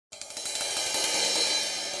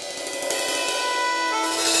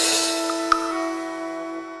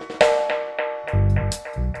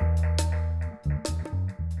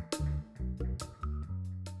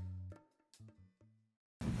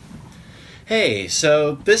Hey,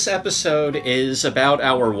 so this episode is about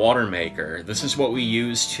our water maker. This is what we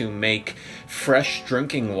use to make fresh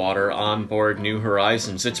drinking water on board New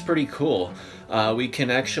Horizons. It's pretty cool. We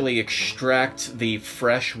can actually extract the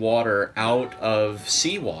fresh water out of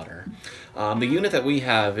seawater. The unit that we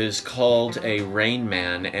have is called a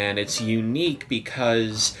Rainman, and it's unique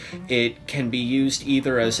because it can be used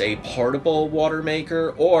either as a portable water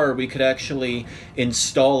maker, or we could actually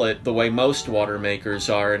install it the way most water makers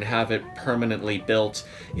are and have it permanently built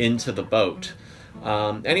into the boat.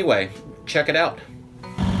 Anyway, check it out.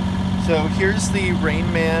 So here's the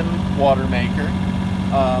Rainman water maker.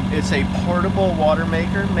 It's a portable water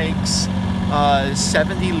maker, makes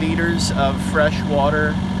 70 liters of fresh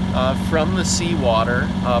water from the seawater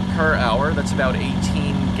per hour. That's about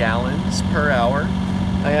 18 gallons per hour,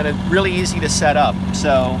 and it's really easy to set up.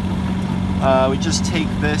 So we just take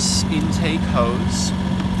this intake hose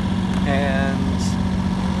and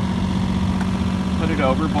put it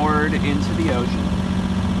overboard into the ocean.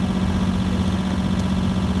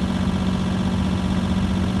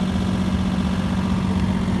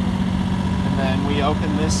 And then we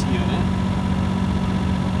open this unit.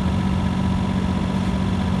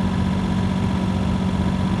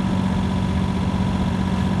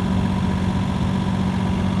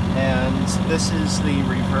 This is the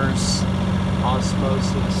reverse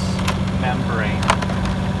osmosis membrane.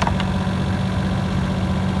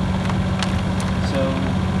 So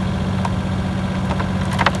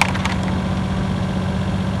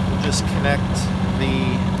we'll just connect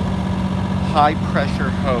the high pressure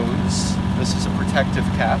hose, this is a protective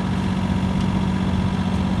cap,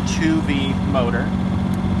 to the motor.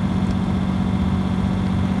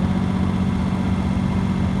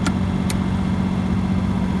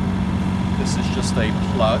 This is just a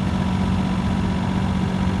plug.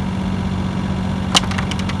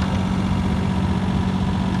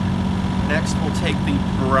 Next we'll take the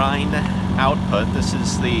brine output. This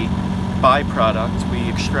is the byproduct. We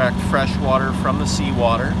extract fresh water from the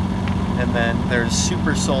seawater, and then there's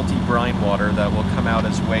super salty brine water that will come out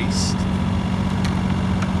as waste.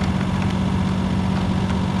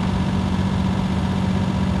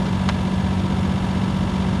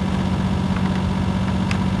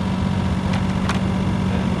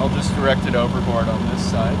 I'll just direct it overboard on this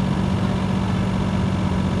side.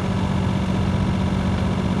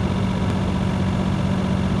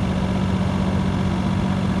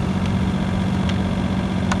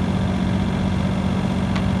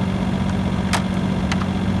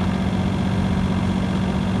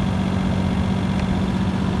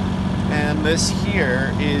 And this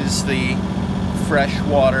here is the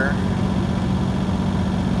freshwater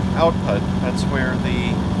output. That's where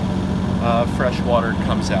the fresh water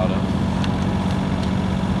comes out of.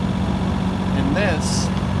 And this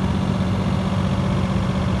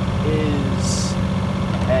is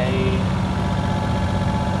a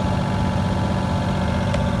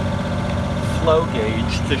flow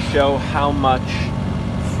gauge to show how much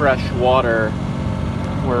fresh water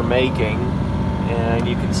we're making, and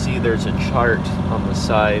you can see there's a chart on the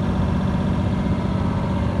side.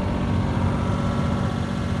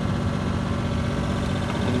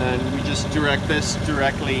 And then we just direct this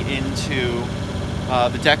directly into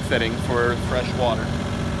the deck fitting for fresh water.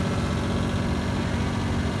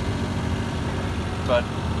 But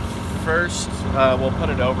first, we'll put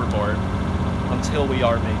it overboard until we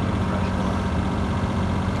are making fresh water.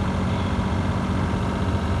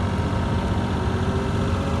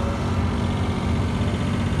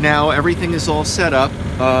 Now everything is all set up.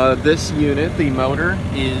 This unit, the motor,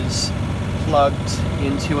 is plugged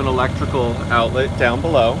into an electrical outlet down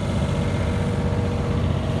below,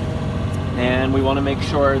 and we want to make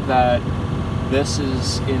sure that this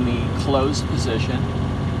is in the closed position.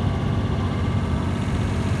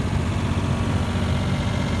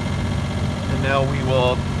 And now we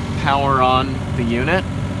will power on the unit.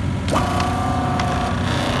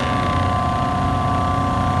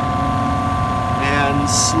 And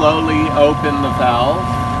slowly open the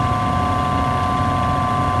valve.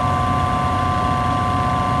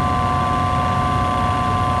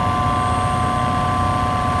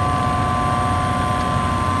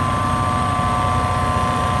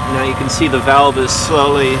 Now you can see the valve is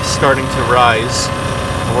slowly starting to rise.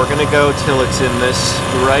 And we're going to go till it's in this,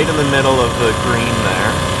 right in the middle of the green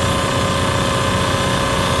there.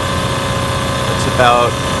 It's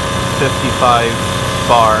about 55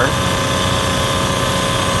 bar.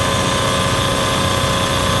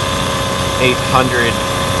 800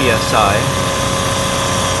 psi.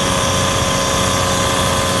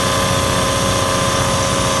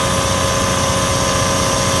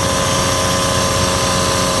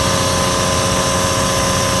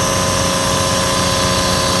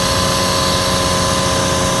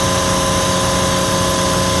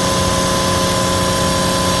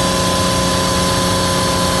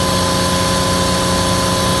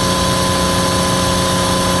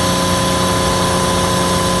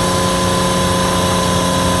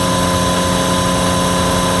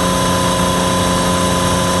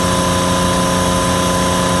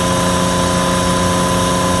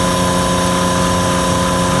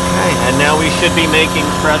 should be making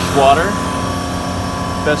fresh water.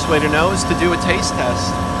 Best way to know is to do a taste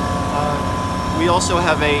test. We also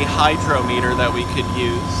have a hydrometer that we could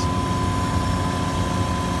use.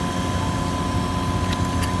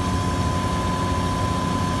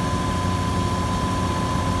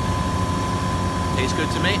 Tastes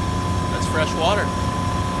good to me. That's fresh water.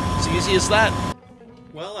 It's easy as that.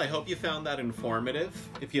 Well, I hope you found that informative.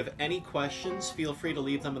 If you have any questions, feel free to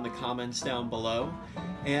leave them in the comments down below.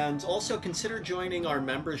 And also consider joining our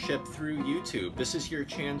membership through YouTube. This is your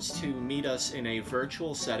chance to meet us in a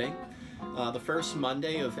virtual setting. The first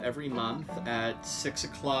Monday of every month at 6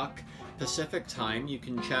 o'clock Pacific time, you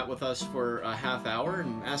can chat with us for a half hour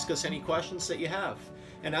and ask us any questions that you have.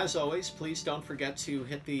 And as always, please don't forget to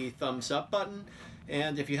hit the thumbs up button.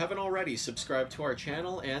 And if you haven't already, subscribe to our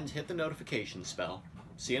channel and hit the notifications bell.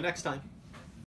 See you next time.